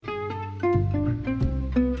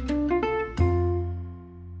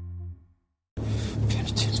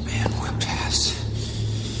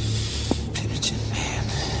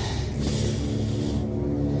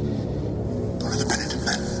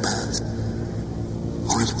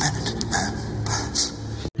Only the penitent man pass.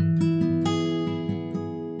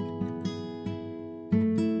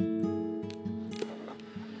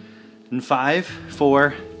 In 5,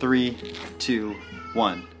 4, 3, 2,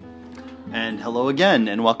 1. And hello again,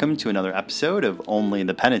 and welcome to another episode of Only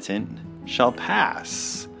the Penitent Shall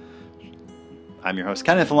Pass. I'm your host,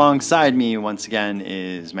 Kenneth. Alongside me, once again,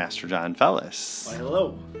 is Master John Fellis. Why,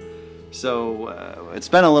 hello. So, it's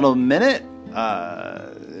been a little minute.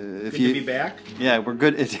 Good to be back. Yeah, we're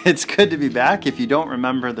good. It's good to be back. If you don't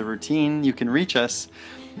remember the routine, you can reach us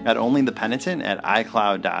at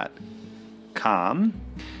onlythepenitent@icloud.com.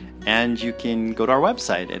 And you can go to our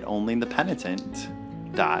website at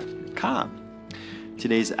onlythepenitent.com.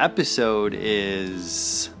 Today's episode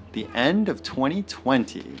is the end of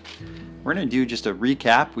 2020. We're going to do just a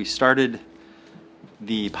recap. We started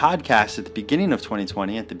the podcast at the beginning of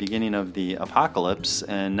 2020, at the beginning of the apocalypse.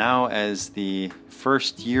 And now as the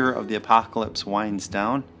first year of the apocalypse winds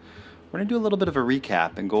down, we're going to do a little bit of a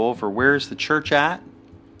recap and go over where's the church at?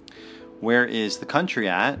 Where is the country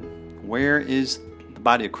at? Where is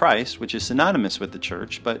body of Christ, which is synonymous with the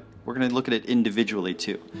church, but we're going to look at it individually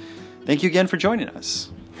too. Thank you again for joining us.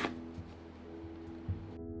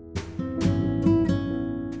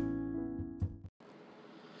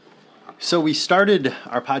 So we started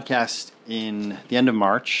our podcast in the end of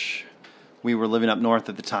March. We were living up north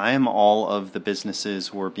at the time. All of the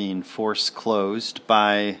businesses were being forced closed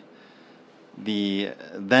by the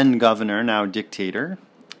then governor, now dictator.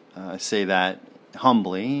 Say that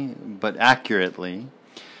humbly, but accurately,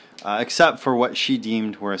 except for what she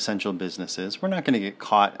deemed were essential businesses. We're not going to get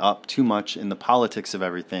caught up too much in the politics of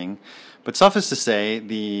everything, but suffice to say,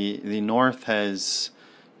 the North has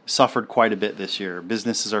suffered quite a bit this year.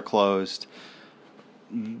 Businesses are closed.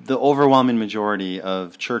 The overwhelming majority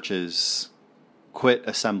of churches quit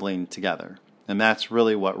assembling together, and that's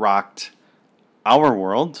really what rocked our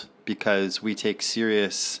world, because we take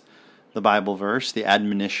serious the Bible verse, the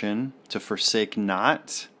admonition to forsake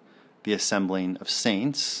not the assembling of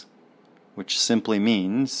saints, which simply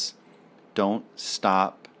means don't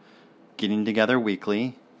stop getting together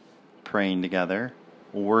weekly, praying together,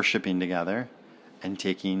 worshiping together, and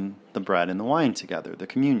taking the bread and the wine together, the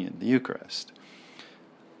communion, the Eucharist.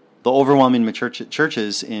 The overwhelming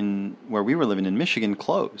churches in where we were living in Michigan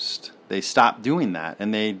closed. They stopped doing that,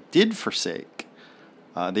 and they did forsake.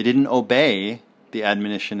 They didn't obey the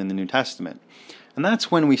admonition in the New Testament. And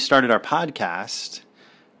that's when we started our podcast.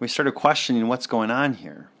 We started questioning what's going on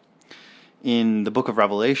here. In the book of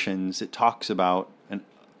Revelations, it talks about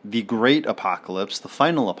the great apocalypse, the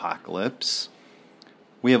final apocalypse.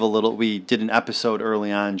 We did an episode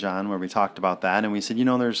early on, John, where we talked about that, and we said,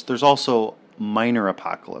 there's also minor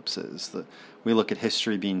apocalypses. We look at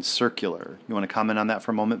history being circular. You want to comment on that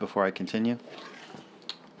for a moment before I continue?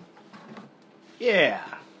 Yeah.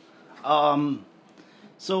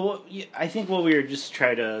 So I think what we were just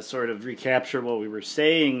trying to sort of recapture what we were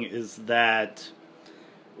saying is that,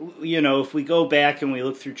 if we go back and we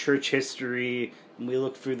look through church history and we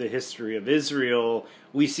look through the history of Israel,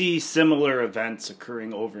 we see similar events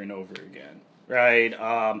occurring over and over again, right?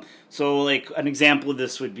 So like an example of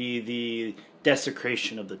this would be the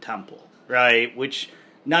desecration of the temple, right? Which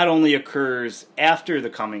not only occurs after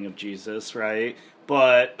the coming of Jesus, right?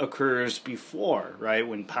 But occurs before, right?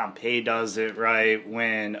 When Pompey does it, right?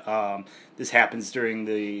 When this happens during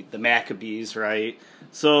the Maccabees, right?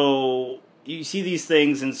 So you see these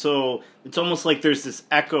things, and so it's almost like there's this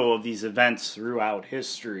echo of these events throughout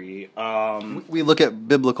history. We look at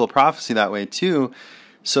biblical prophecy that way too.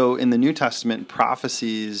 So in the New Testament,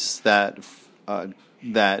 prophecies that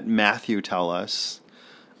Matthew tell us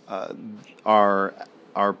are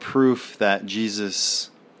proof that Jesus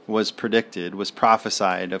was predicted, was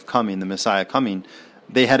prophesied of coming, the Messiah coming.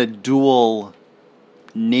 They had a dual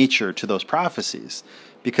nature to those prophecies,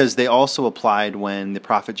 because they also applied when the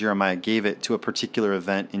prophet Jeremiah gave it to a particular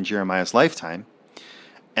event in Jeremiah's lifetime.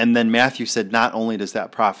 And then Matthew said, not only does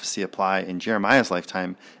that prophecy apply in Jeremiah's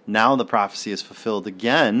lifetime, now the prophecy is fulfilled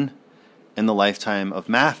again in the lifetime of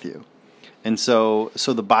Matthew. And so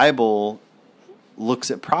the Bible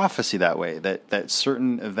looks at prophecy that way, that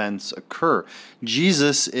certain events occur.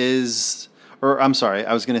 Jesus is, John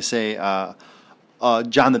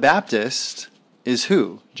the Baptist is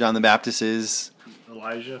who? John the Baptist is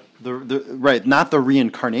Elijah. Right, not the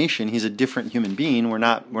reincarnation. He's a different human being. We're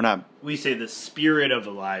not. We say the spirit of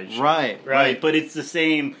Elijah. Right. But it's the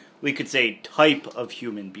same, we could say, type of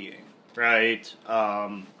human being. Right.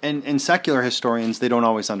 And secular historians, they don't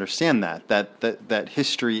always understand that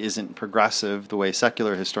history isn't progressive the way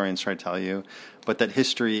secular historians try to tell you, but that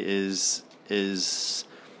history is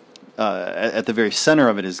at the very center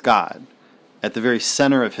of it is God. at the very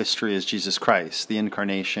center of history is Jesus Christ, the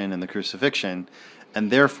incarnation and the crucifixion.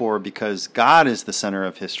 And therefore, because God is the center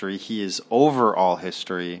of history, he is over all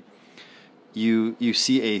history, you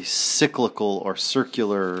see a cyclical or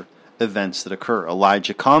circular events that occur.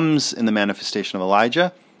 Elijah comes in the manifestation of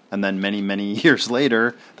Elijah, and then many, many years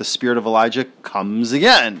later, the spirit of Elijah comes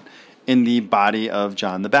again in the body of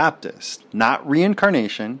John the Baptist. Not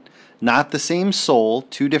reincarnation, not the same soul,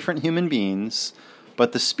 two different human beings,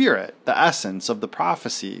 but the spirit, the essence of the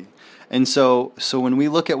prophecy. And so when we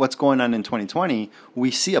look at what's going on in 2020,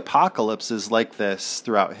 we see apocalypses like this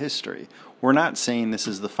throughout history. We're not saying this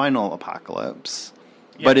is the final apocalypse,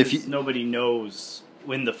 but if you nobody knows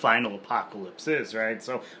when the final apocalypse is, right?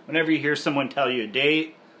 So whenever you hear someone tell you a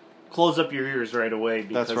date, close up your ears right away,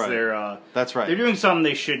 because That's right. they're doing something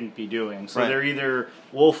they shouldn't be doing. So Right. they're either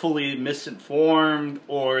woefully misinformed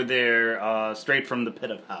or they're straight from the pit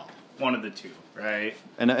of hell. One of the two, right?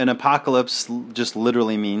 And an apocalypse just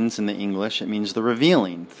literally means, in the English, it means the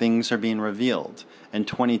revealing. Things are being revealed. And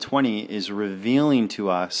 2020 is revealing to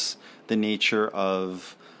us the nature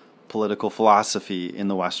of political philosophy in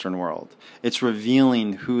the Western world. It's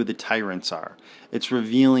revealing who the tyrants are. It's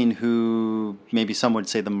revealing who maybe some would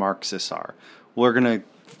say the Marxists are. We're going to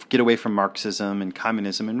get away from Marxism and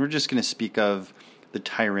communism, and we're just going to speak of the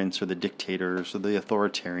tyrants or the dictators or the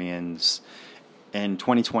authoritarians. And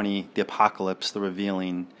 2020, the apocalypse, the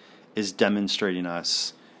revealing, is demonstrating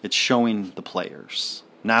us. It's showing the players.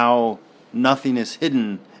 Now, nothing is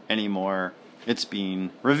hidden anymore. It's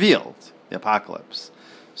being revealed, the apocalypse.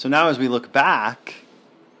 So now as we look back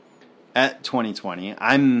at 2020,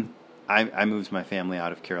 I moved my family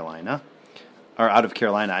out of Carolina.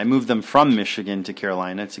 I moved them from Michigan to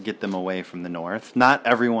Carolina to get them away from the north. Not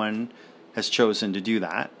everyone has chosen to do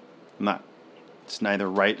that. It's neither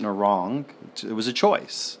right nor wrong. It was a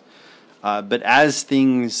choice. But as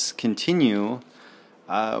things continue,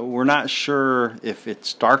 we're not sure if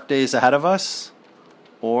it's dark days ahead of us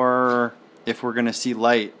or if we're going to see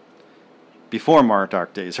light before more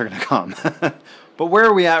dark days are going to come. But where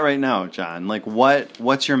are we at right now, John? Like,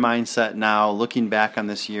 what's your mindset now, looking back on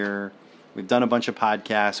this year? We've done a bunch of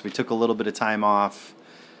podcasts. We took a little bit of time off.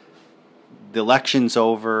 The election's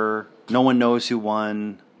over. No one knows who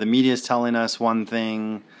won. The media's telling us one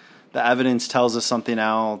thing. The evidence tells us something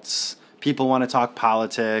else. People want to talk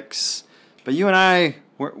politics. But you and I,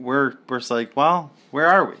 we're just like, well, where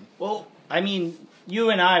are we? Well, I mean, you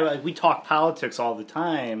and I, we talk politics all the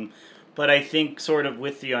time, but I think sort of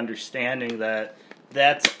with the understanding that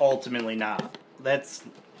that's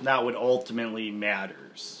not what ultimately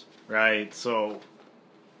matters, right? So,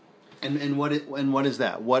 and what is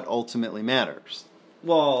that? What ultimately matters?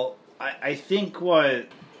 well, I think what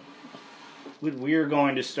we're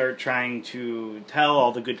going to start trying to tell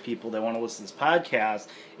all the good people that want to listen to this podcast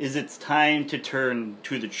is it's time to turn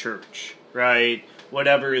to the church, right?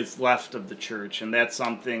 Whatever is left of the church. And that's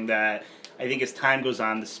something that I think as time goes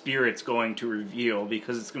on, the Spirit's going to reveal,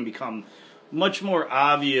 because it's going to become much more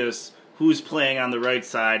obvious who's playing on the right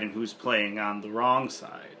side and who's playing on the wrong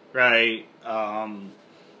side, right?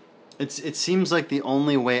 It seems like the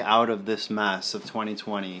only way out of this mess of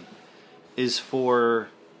 2020 is for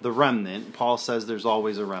the remnant. Paul says there's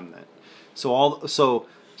always a remnant. So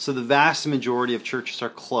the vast majority of churches are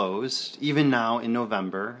closed. Even now in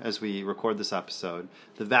November, as we record this episode,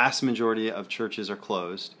 the vast majority of churches are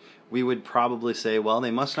closed. We would probably say, well,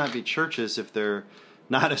 they must not be churches if they're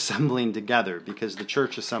not assembling together, because the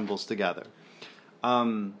church assembles together.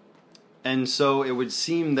 And so it would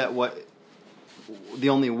seem that the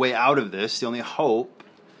only way out of this, the only hope,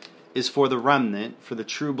 is for the remnant, for the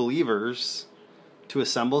true believers, to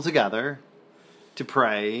assemble together, to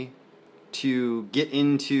pray, to get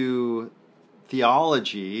into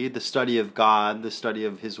theology, the study of God, the study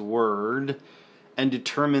of His Word, and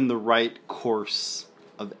determine the right course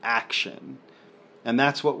of action. And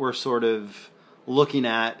that's what we're sort of looking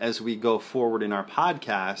at as we go forward in our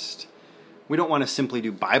podcast. We don't want to simply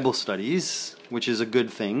do Bible studies, which is a good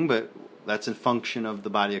thing, but that's a function of the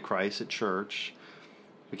body of Christ at church.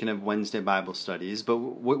 We can have Wednesday Bible studies, but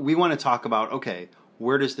we want to talk about, okay,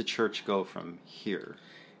 where does the church go from here?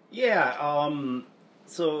 Yeah,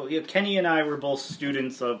 so Kenny and I were both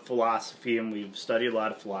students of philosophy, and we've studied a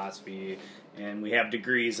lot of philosophy, and we have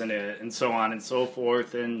degrees in it, and so on and so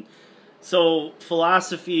forth. And so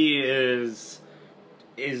philosophy is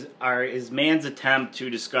man's attempt to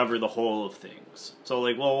discover the whole of things. So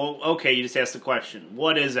like, well, okay, you just ask the question,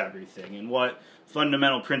 what is everything, and what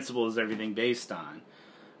fundamental principle is everything based on?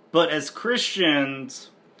 But as Christians,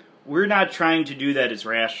 we're not trying to do that as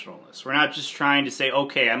rationalists. We're not just trying to say,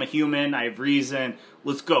 okay, I'm a human, I have reason,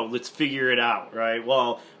 let's go, let's figure it out, right?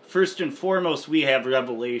 Well, first and foremost, we have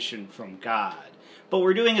revelation from God. But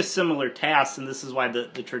we're doing a similar task, and this is why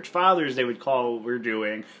the Church Fathers, they would call what we're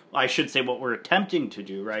doing, I should say what we're attempting to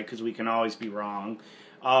do, right, because we can always be wrong,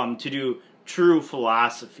 to do true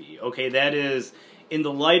philosophy. Okay, that is, in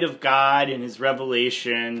the light of God and His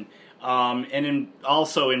revelation, and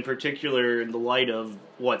also in particular in the light of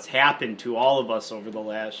what's happened to all of us over the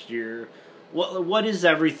last year, what is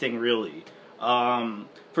everything really?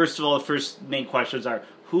 First of all, the first main questions are,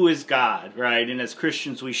 who is God, right? And as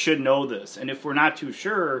Christians, we should know this. And if we're not too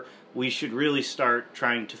sure, we should really start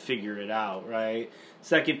trying to figure it out, right?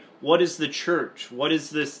 Second, what is the church? What is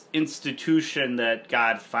this institution that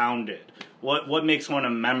God founded? What makes one a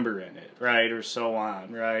member in it, right? Or so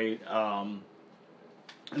on, right?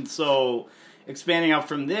 And so, expanding out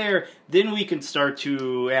from there, then we can start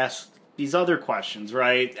to ask these other questions,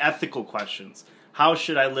 right? Ethical questions. How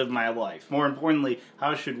should I live my life? More importantly,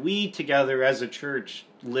 how should we together as a church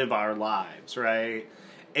live our lives, right?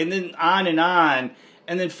 And then on.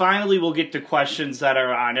 And then finally we'll get to questions that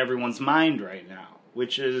are on everyone's mind right now,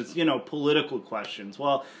 which is, political questions.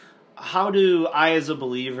 Well, how do I as a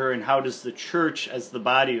believer and how does the church as the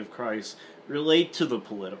body of Christ relate to the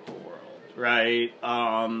political world, right?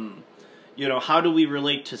 How do we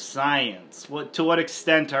relate to science? To what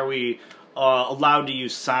extent are we allowed to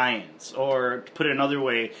use science? Or to put it another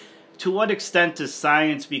way, to what extent does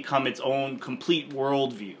science become its own complete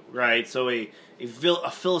worldview, right? So a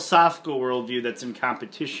philosophical worldview that's in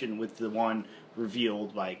competition with the one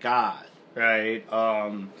revealed by God, right?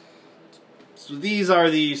 So these are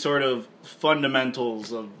the sort of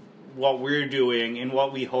fundamentals of what we're doing and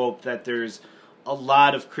what we hope that there's a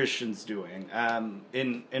lot of Christians doing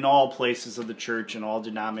in all places of the church and all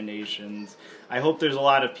denominations. I hope there's a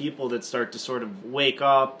lot of people that start to sort of wake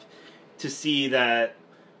up to see that,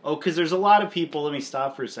 because there's a lot of people, let me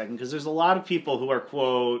stop for a second, because there's a lot of people who are,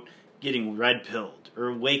 quote, getting red-pilled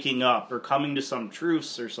or waking up or coming to some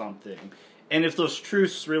truths or something. And if those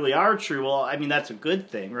truths really are true, well, I mean, that's a good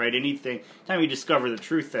thing, right? Anything you discover the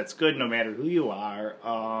truth, that's good no matter who you are.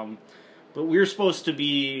 But we're supposed to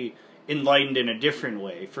be enlightened in a different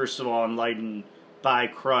way. First of all, enlightened by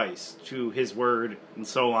Christ, to His Word, and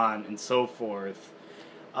so on and so forth.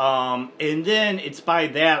 And then it's by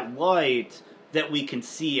that light that we can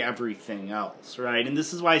see everything else, right? And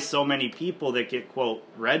this is why so many people that get, quote,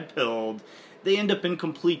 red-pilled, they end up in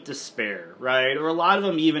complete despair, right? Or a lot of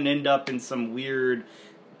them even end up in some weird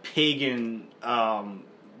pagan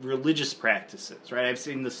religious practices, right? I've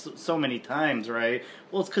seen this so many times, right?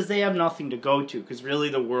 Well, it's because they have nothing to go to, because really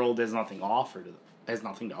the world has nothing to offer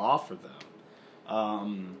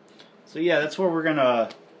them. So yeah, that's where we're gonna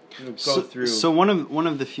go through. So one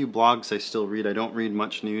of the few blogs I still read. I don't read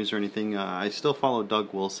much news or anything. I still follow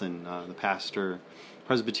Doug Wilson, the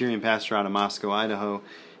Presbyterian pastor out of Moscow, Idaho.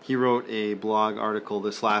 He wrote a blog article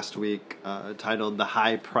this last week titled "The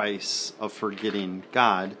High Price of Forgetting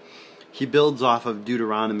God." He builds off of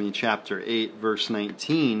Deuteronomy chapter 8, verse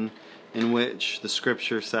 19, in which the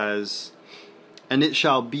scripture says, "And it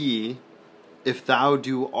shall be, if thou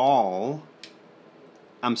do at all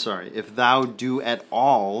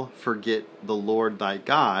forget the Lord thy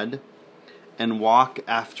God, and walk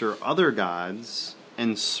after other gods,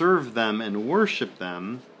 and serve them and worship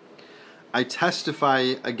them, I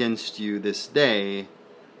testify against you this day,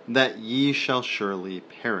 that ye shall surely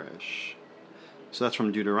perish." So that's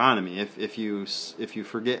from Deuteronomy. If you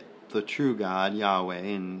forget the true God, Yahweh,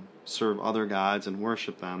 and serve other gods and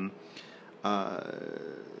worship them,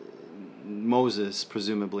 Moses,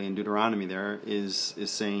 presumably in Deuteronomy there, is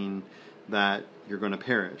saying that you're going to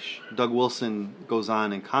perish. Doug Wilson goes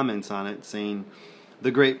on and comments on it, saying,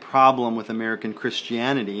 "The great problem with American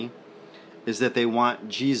Christianity is that they want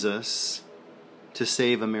Jesus to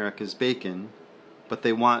save America's bacon, but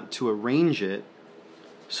they want to arrange it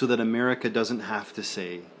so that America doesn't have to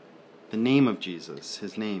say the name of Jesus,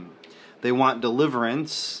 His name. They want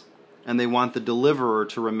deliverance, and they want the deliverer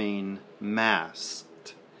to remain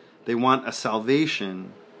masked. They want a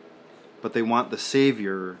salvation, but they want the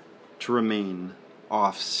Savior to remain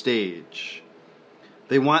off stage.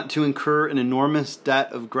 They want to incur an enormous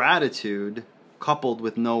debt of gratitude coupled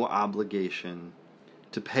with no obligation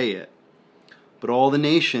to pay it. But all the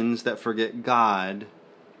nations that forget God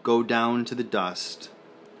go down to the dust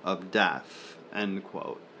of death." End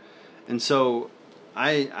quote. And so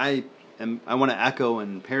I want to echo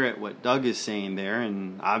and parrot what Doug is saying there,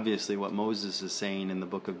 and obviously what Moses is saying in the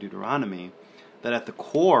book of Deuteronomy, that at the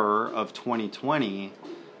core of 2020,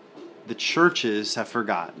 the churches have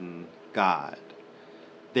forgotten God.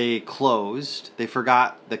 They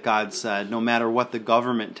forgot that God said, no matter what the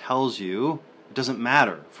government tells you, it doesn't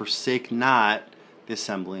matter. Forsake not the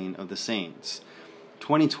assembling of the saints.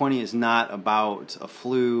 2020 is not about a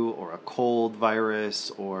flu or a cold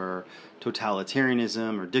virus or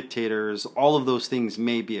totalitarianism or dictators. All of those things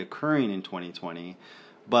may be occurring in 2020.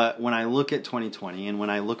 But when I look at 2020 and when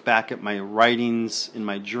I look back at my writings in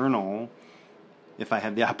my journal, if I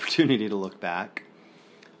have the opportunity to look back,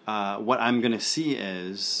 what I'm going to see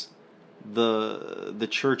is the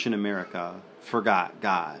church in America forgot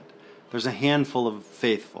God. There's a handful of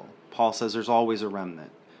faithful. Paul says there's always a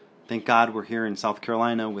remnant. Thank God we're here in South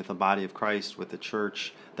Carolina with a body of Christ, with a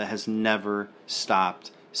church that has never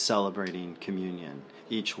stopped celebrating communion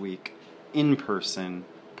each week, in person,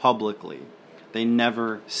 publicly. They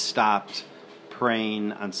never stopped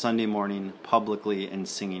praying on Sunday morning publicly and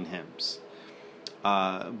singing hymns.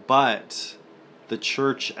 But the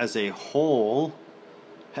church as a whole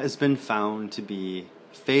has been found to be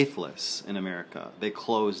faithless in America. They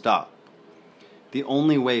closed up. The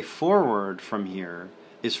only way forward from here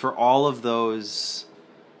is for all of those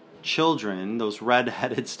children, those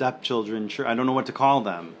red-headed stepchildren, I don't know what to call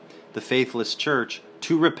them, the faithless church,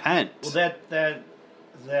 to repent. Well,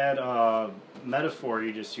 that metaphor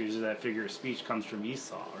you just used, that figure of speech, comes from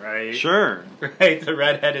Esau, right? Sure. Right, the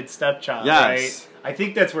red-headed stepchild, yes. Right? I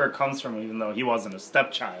think that's where it comes from, even though he wasn't a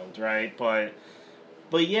stepchild, right? But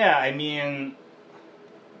yeah, I mean,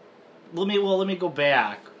 let me go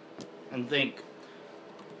back and think.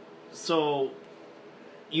 So,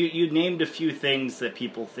 you named a few things that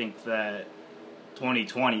people think that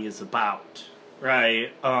 2020 is about,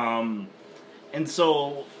 right? And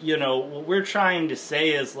so, what we're trying to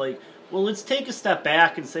say is like, well, let's take a step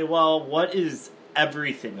back and say, well, what is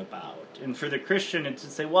everything about? And for the Christian, it's to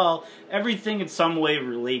say, well, everything in some way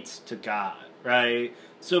relates to God, right?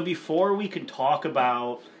 So before we can talk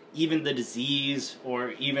about even the disease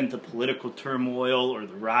or even the political turmoil or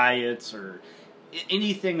the riots or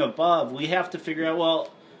anything above, we have to figure out,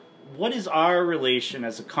 well, what is our relation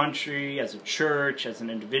as a country, as a church, as an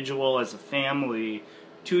individual, as a family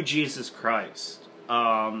to Jesus Christ?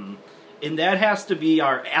 And that has to be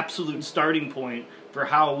our absolute starting point for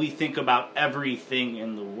how we think about everything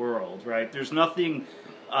in the world, right? There's nothing,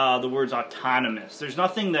 the word's autonomous. There's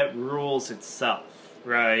nothing that rules itself,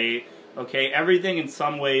 right? Okay, everything in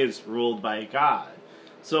some way is ruled by God.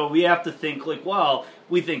 So we have to think like, well,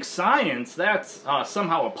 we think science, that's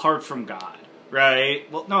somehow apart from God, right?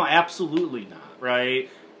 Well, no, absolutely not, right?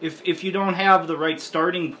 If you don't have the right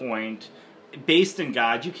starting point based in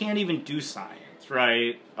God, you can't even do science,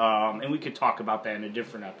 right? And we could talk about that in a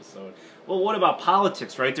different episode. Well, what about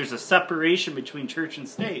politics, right? There's a separation between church and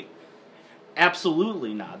state.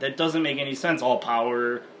 Absolutely not. That doesn't make any sense. All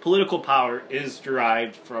power, political power, is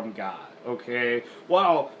derived from God. Okay?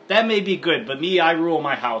 Well, that may be good, but me, I rule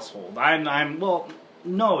my household. Well,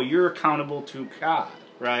 no, you're accountable to God,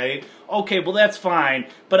 right? Okay, well, that's fine,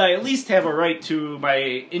 but I at least have a right to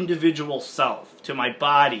my individual self, to my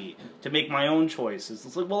body, to make my own choices.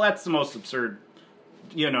 It's like, well, that's the most absurd,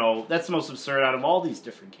 that's the most absurd out of all these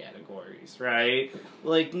different categories, right?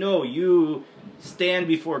 Like, no, you stand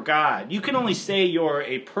before God. You can only say you're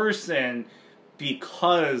a person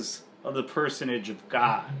because of the personage of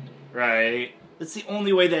God, right? That's the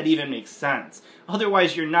only way that even makes sense.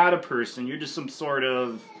 Otherwise, you're not a person. You're just some sort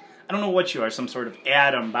of, I don't know what you are, some sort of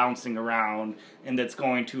atom bouncing around, and that's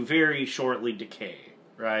going to very shortly decay,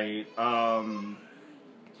 right?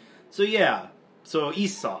 So yeah, so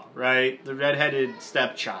Esau, right? The red-headed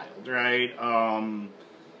stepchild, right?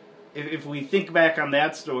 If we think back on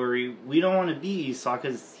that story, we don't want to be Esau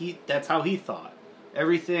because that's how he thought.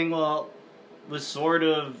 Everything, was sort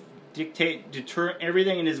of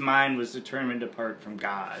everything in his mind was determined apart from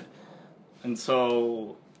God. And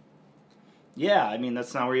so, yeah, I mean,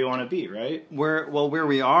 that's not where you want to be, right? Where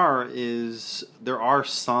we are is there are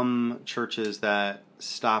some churches that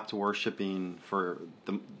stopped worshiping for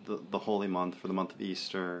the holy month, for the month of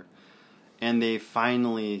Easter, and they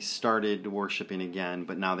finally started worshiping again,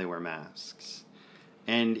 but now they wear masks.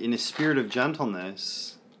 And in a spirit of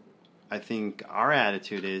gentleness, I think our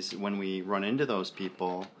attitude is when we run into those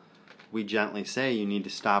people, we gently say, you need to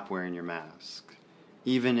stop wearing your mask.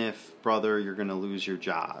 Even if, brother, you're going to lose your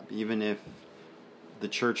job, even if the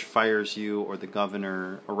church fires you or the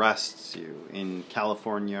governor arrests you in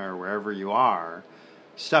California or wherever you are,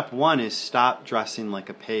 step one is stop dressing like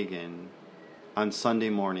a pagan on Sunday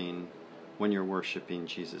morning when you're worshiping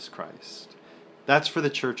Jesus Christ. That's for the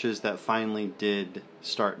churches that finally did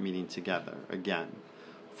start meeting together again.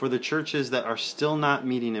 For the churches that are still not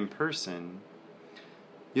meeting in person,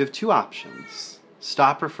 you have two options.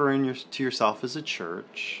 Stop referring to yourself as a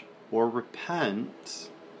church, or repent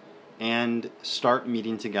and start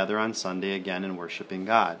meeting together on Sunday again and worshiping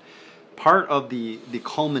God. part of the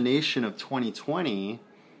culmination of 2020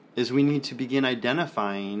 is we need to begin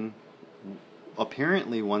identifying,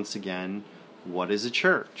 apparently once again, what is a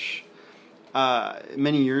church.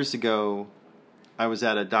 Many years ago, I was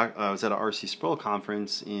at a R.C. Sproul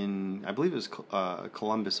conference in, I believe it was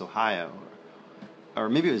Columbus, Ohio, or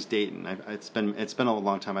maybe it was Dayton. It's been a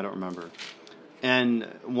long time. I don't remember. And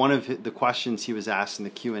one of the questions he was asked in the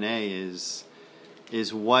Q&A is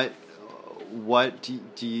what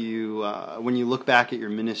do you when you look back at your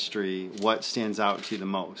ministry, what stands out to you the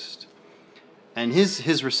most? And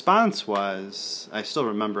his response was, I still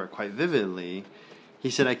remember it quite vividly. He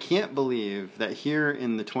said, "I can't believe that here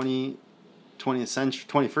in the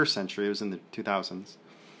 21st century, it was in the 2000s,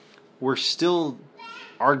 we're still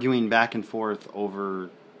arguing back and forth over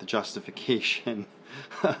the justification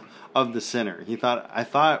of the sinner." I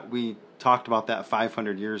thought we talked about that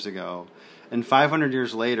 500 years ago, and 500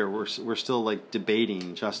 years later, we're still like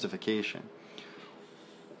debating justification.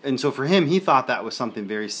 And so for him, he thought that was something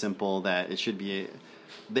very simple, that it should be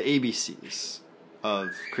the ABCs of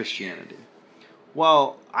Christianity.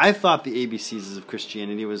 Well, I thought the ABCs of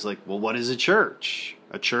Christianity was like, well, what is a church?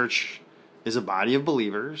 A church is a body of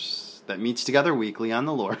believers that meets together weekly on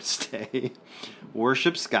the Lord's Day,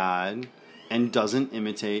 worships God, and doesn't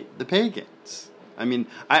imitate the pagans. I mean,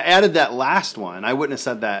 I added that last one. I wouldn't have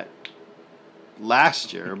said that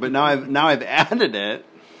last year, but now I've added it.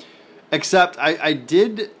 Except I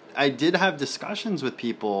did have discussions with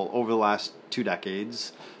people over the last 2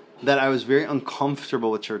 decades that I was very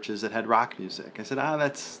uncomfortable with churches that had rock music. I said,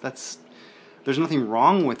 there's nothing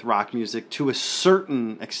wrong with rock music to a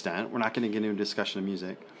certain extent. We're not going to get into a discussion of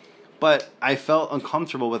music. But I felt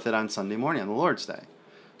uncomfortable with it on Sunday morning, on the Lord's Day.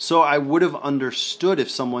 So I would have understood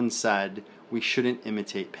if someone said we shouldn't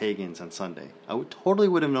imitate pagans on Sunday. I totally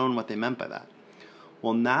would have known what they meant by that.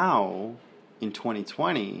 Well, now, in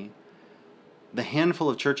 2020, the handful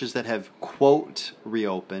of churches that have, quote,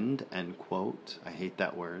 reopened, end quote, I hate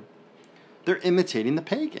that word, they're imitating the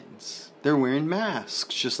pagans. They're wearing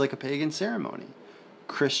masks, just like a pagan ceremony.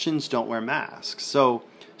 Christians don't wear masks. So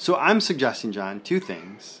I'm suggesting, John, 2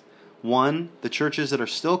 things. One, the churches that are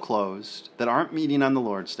still closed, that aren't meeting on the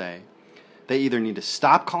Lord's Day, they either need to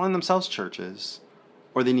stop calling themselves churches,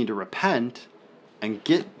 or they need to repent and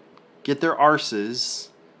get their arses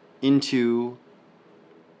into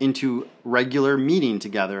regular meeting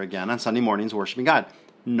together again on Sunday mornings, worshiping God.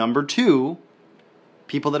 Number 2,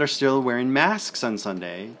 people that are still wearing masks on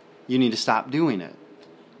Sunday, you need to stop doing it.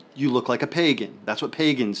 You look like a pagan. That's what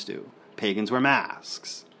pagans do. Pagans wear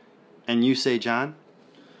masks. And you say, John?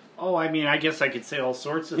 Oh, I mean, I guess I could say all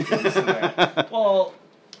sorts of things to that. Well,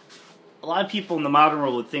 a lot of people in the modern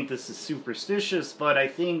world would think this is superstitious, but I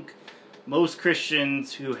think most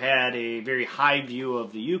Christians who had a very high view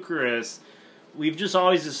of the Eucharist, we've just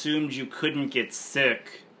always assumed you couldn't get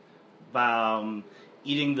sick by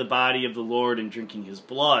eating the body of the Lord and drinking His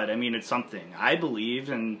blood. I mean, it's something I believe,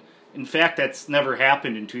 and in fact, that's never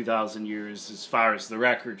happened in 2,000 years as far as the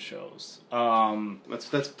record shows.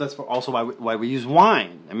 That's also why we use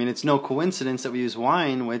wine. I mean, it's no coincidence that we use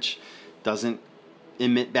wine, which doesn't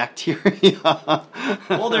emit bacteria.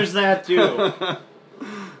 Well, there's that too.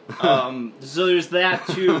 So there's that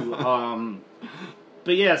too.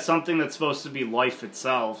 But yeah, something that's supposed to be life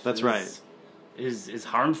itself. That's right. Is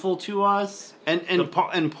harmful to us. And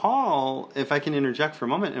Paul, if I can interject for a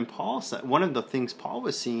moment, and Paul said, one of the things Paul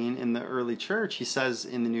was seeing in the early church, he says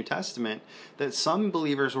in the New Testament that some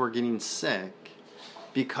believers were getting sick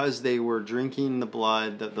because they were drinking the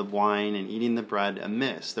blood, the wine, and eating the bread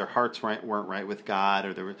amiss. Their hearts weren't right with God,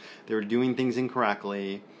 or they were doing things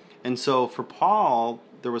incorrectly. And so for Paul,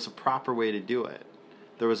 there was a proper way to do it.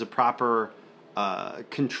 There was a proper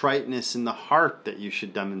contriteness in the heart that you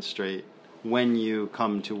should demonstrate when you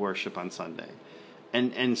come to worship on Sunday.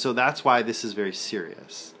 And so that's why this is very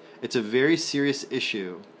serious. It's a very serious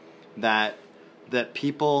issue that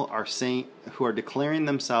people are saying, who are declaring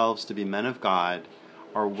themselves to be men of God,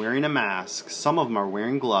 are wearing a mask. Some of them are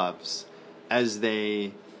wearing gloves as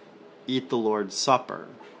they eat the Lord's Supper.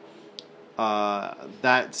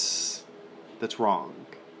 That's wrong.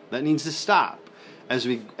 That needs to stop. As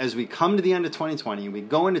we come to the end of 2020, we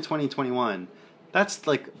go into 2021. That's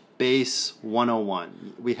like base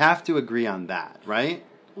 101. We have to agree on that, right?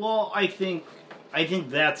 Well, I think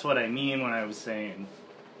that's what I mean when I was saying,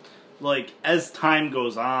 like, as time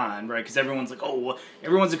goes on, right? Because everyone's like, oh,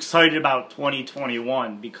 everyone's excited about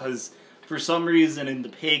 2021 because for some reason in the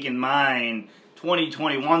pagan mind,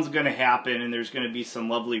 2021 is going to happen and there's going to be some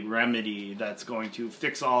lovely remedy that's going to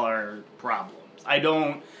fix all our problems. I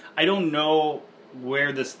don't know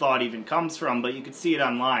where this thought even comes from, but you could see it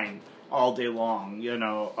online. all day long, you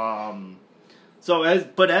know.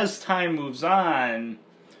 But as time moves on,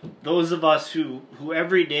 those of us who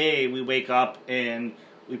every day we wake up and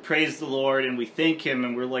we praise the Lord and we thank Him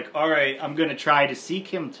and we're like, all right, I'm going to try to seek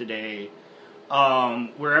Him today.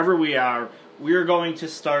 Wherever we are, we're going to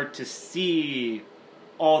start to see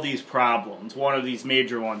all these problems. One of these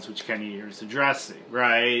major ones, which Kenny here is addressing,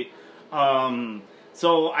 right?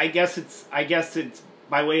 So I guess it's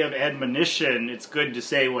by way of admonition. It's good to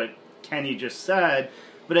say what Kenny just said,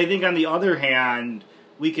 but I think on the other hand,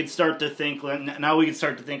 we could start to think. Now we can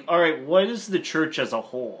start to think. All right, what is the church as a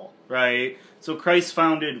whole, right? So Christ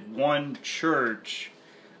founded one church.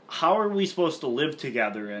 How are we supposed to live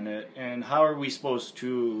together in it, and how are we supposed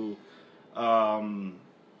to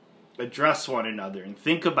address one another and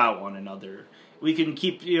think about one another? We can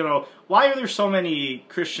keep, why are there so many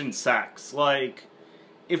Christian sects? Like,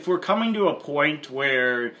 if we're coming to a point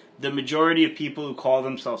where the majority of people who call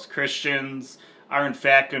themselves Christians are in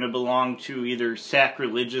fact going to belong to either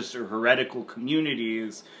sacrilegious or heretical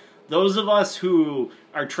communities, those of us who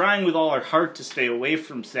are trying with all our heart to stay away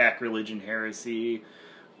from sacrilege and heresy,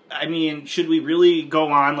 I mean, should we really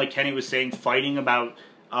go on, like Kenny was saying, fighting about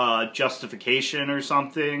justification or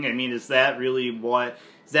something? I mean, is that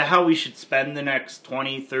how we should spend the next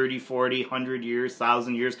 20, 30, 40, 100 years,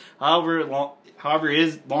 1,000 years, however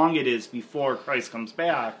long it is before Christ comes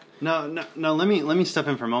back? No. Let me step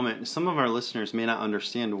in for a moment. Some of our listeners may not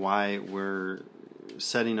understand why we're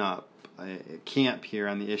setting up a camp here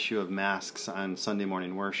on the issue of masks on Sunday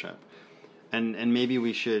morning worship. And maybe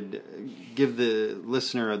we should give the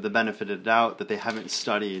listener the benefit of the doubt that they haven't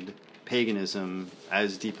studied paganism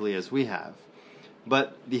as deeply as we have.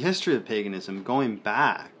 But the history of paganism, going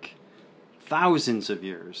back thousands of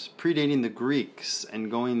years, predating the Greeks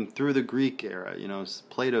and going through the Greek era,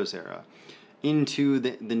 Plato's era, into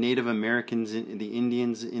the Native Americans, the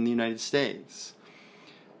Indians in the United States.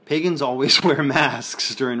 Pagans always wear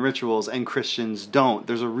masks during rituals, and Christians don't.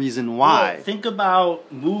 There's a reason why. Well, think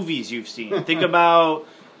about movies you've seen. Think about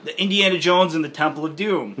the Indiana Jones and the Temple of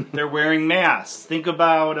Doom. They're wearing masks. Think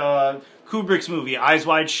about Kubrick's movie, Eyes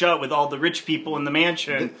Wide Shut, with all the rich people in the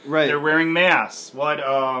mansion. Right. They're wearing masks. What?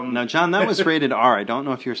 Now, John, that was rated R. I don't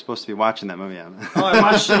know if you're supposed to be watching that movie. I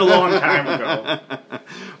watched it a long time ago.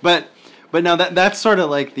 But now that's sort of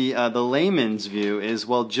like the layman's view is,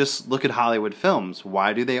 well, just look at Hollywood films.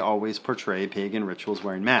 Why do they always portray pagan rituals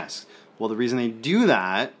wearing masks? Well, the reason they do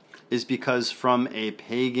that is because from a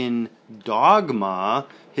pagan dogma,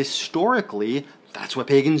 historically, that's what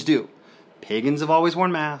pagans do. Pagans have always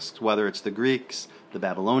worn masks, whether it's the Greeks, the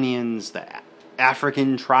Babylonians, the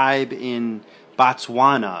African tribe in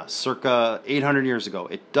Botswana circa 800 years ago.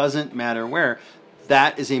 It doesn't matter where.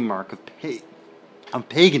 That is a mark of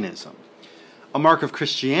paganism. A mark of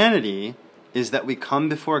Christianity is that we come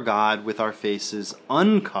before God with our faces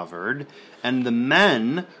uncovered, and the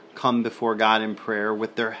men come before God in prayer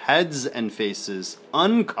with their heads and faces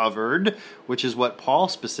uncovered, which is what Paul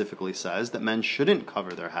specifically says, that men shouldn't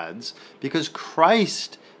cover their heads, because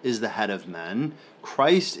Christ is the head of men.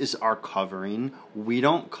 Christ is our covering. We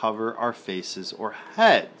don't cover our faces or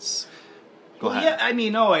heads. Go ahead.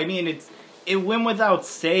 Yeah, it went without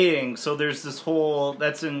saying. So there's this whole,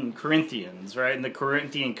 that's in Corinthians, right? In the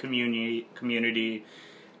Corinthian community,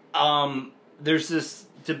 there's this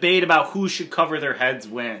debate about who should cover their heads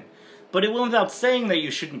when. But it went without saying that you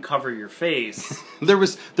shouldn't cover your face. There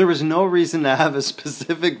was no reason to have a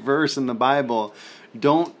specific verse in the Bible.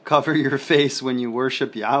 Don't cover your face when you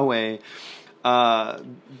worship Yahweh.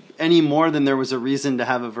 Any more than there was a reason to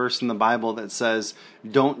have a verse in the Bible that says,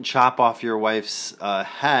 don't chop off your wife's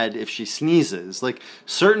head if she sneezes. Like,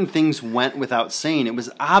 certain things went without saying. It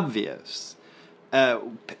was obvious.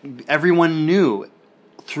 Everyone knew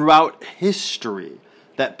throughout history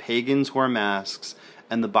that pagans wore masks,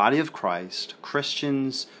 and the body of Christ,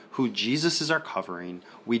 Christians who Jesus is our covering,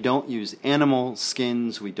 we don't use animal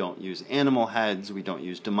skins, we don't use animal heads, we don't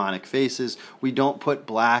use demonic faces, we don't put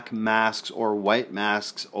black masks or white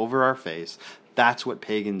masks over our face. That's what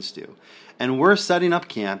pagans do. And we're setting up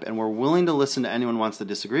camp, and we're willing to listen to anyone who wants to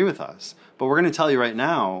disagree with us. But we're going to tell you right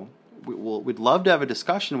now, we'd love to have a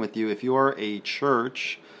discussion with you if you're a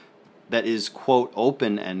church that is, quote,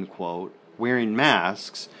 open, end quote, wearing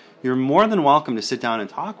masks. You're more than welcome to sit down and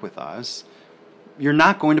talk with us. You're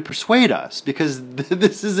not going to persuade us because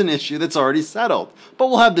this is an issue that's already settled. But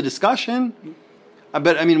we'll have the discussion.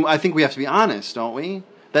 But, I think we have to be honest, don't we?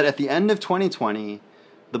 That at the end of 2020,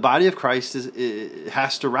 the body of Christ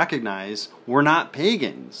has to recognize we're not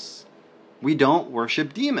pagans. We don't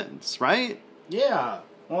worship demons, right? Yeah.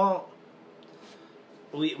 Well,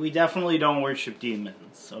 we definitely don't worship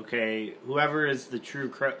demons, okay? Whoever is the true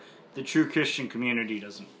the true Christian community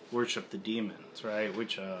doesn't worship the demons, right?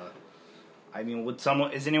 Which, is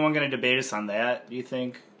anyone going to debate us on that, do you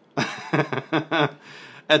think?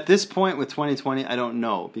 At this point with 2020, I don't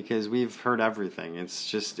know, because we've heard everything.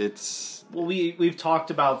 Well, we've talked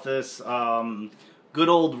about this, good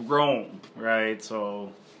old Rome, right?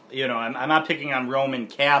 So, I'm not picking on Roman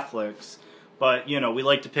Catholics, but, we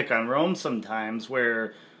like to pick on Rome sometimes,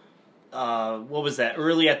 where, what was that,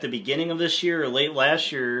 early at the beginning of this year or late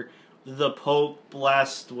last year, the Pope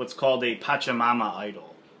blessed what's called a Pachamama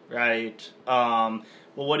idol, right?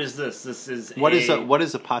 Well, what is this? What is a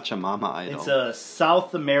Pachamama idol? It's a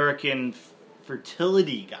South American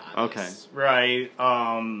fertility goddess. Okay. Right.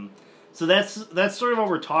 So that's sort of what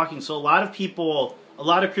we're talking. So a lot of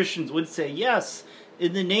Christians would say, yes,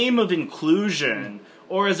 in the name of inclusion,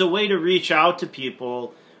 or as a way to reach out to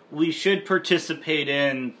people, we should participate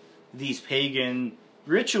in these pagan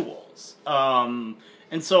rituals. And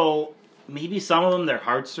so maybe some of them, their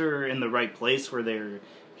hearts are in the right place where they're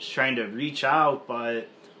just trying to reach out, but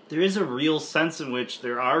there is a real sense in which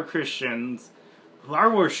there are Christians who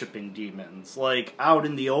are worshiping demons, like out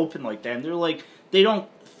in the open like that, and they're like, they don't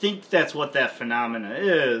think that's what that phenomena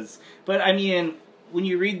is. But I mean, when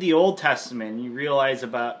you read the Old Testament, you realize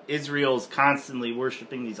about Israel's constantly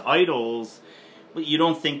worshiping these idols, but you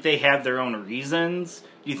don't think they have their own reasons?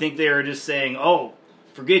 You think they are just saying, oh,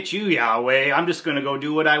 forget you, Yahweh, I'm just going to go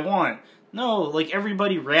do what I want. No, like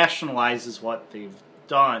everybody rationalizes what they've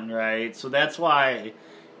done, right? So that's why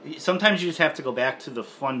sometimes you just have to go back to the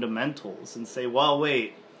fundamentals and say, well,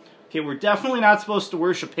 wait, okay, we're definitely not supposed to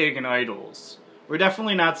worship pagan idols. We're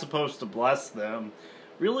definitely not supposed to bless them.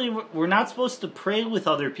 Really, we're not supposed to pray with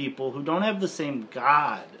other people who don't have the same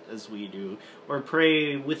God as we do, or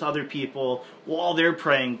pray with other people while they're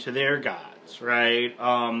praying to their gods, right?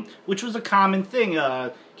 Which was a common thing.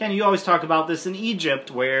 Ken, you always talk about this in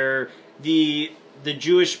Egypt, where the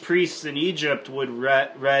Jewish priests in Egypt would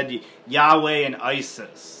read Yahweh and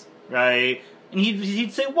Isis, right? And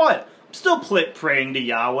he'd say, what? I'm still praying to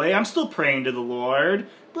Yahweh. I'm still praying to the Lord.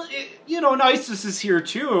 But, and Isis is here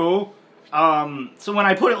too. So when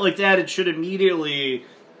I put it like that, it should immediately,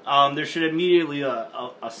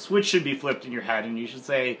 a switch should be flipped in your head, and you should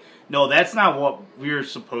say, no, that's not what we're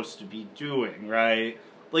supposed to be doing, right?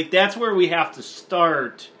 Like, that's where we have to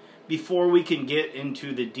start before we can get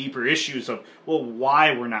into the deeper issues of, well,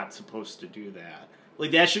 why we're not supposed to do that.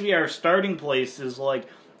 Like, that should be our starting place, is like,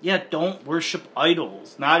 yeah, don't worship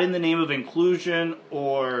idols. Not in the name of inclusion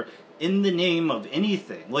or in the name of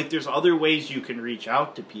anything. Like, there's other ways you can reach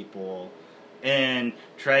out to people and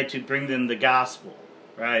try to bring them the gospel,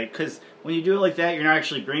 right? Because when you do it like that, you're not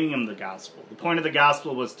actually bringing them the gospel. The point of the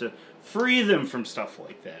gospel was to free them from stuff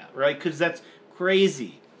like that, right? Because that's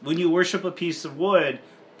crazy. When you worship a piece of wood,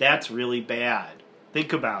 that's really bad.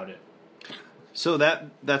 Think about it. So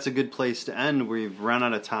that's a good place to end. We've run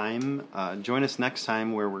out of time. Join us next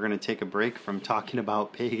time, where we're going to take a break from talking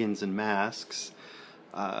about pagans and masks.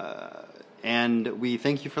 And we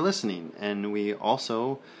thank you for listening. And we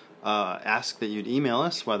also ask that you'd email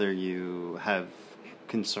us whether you have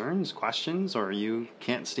concerns, questions, or you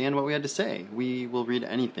can't stand what we had to say. We will read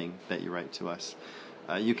anything that you write to us.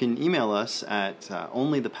 You can email us at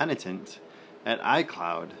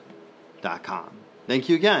onlythepenitent@icloud.com. Thank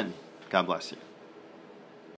you again. God bless you.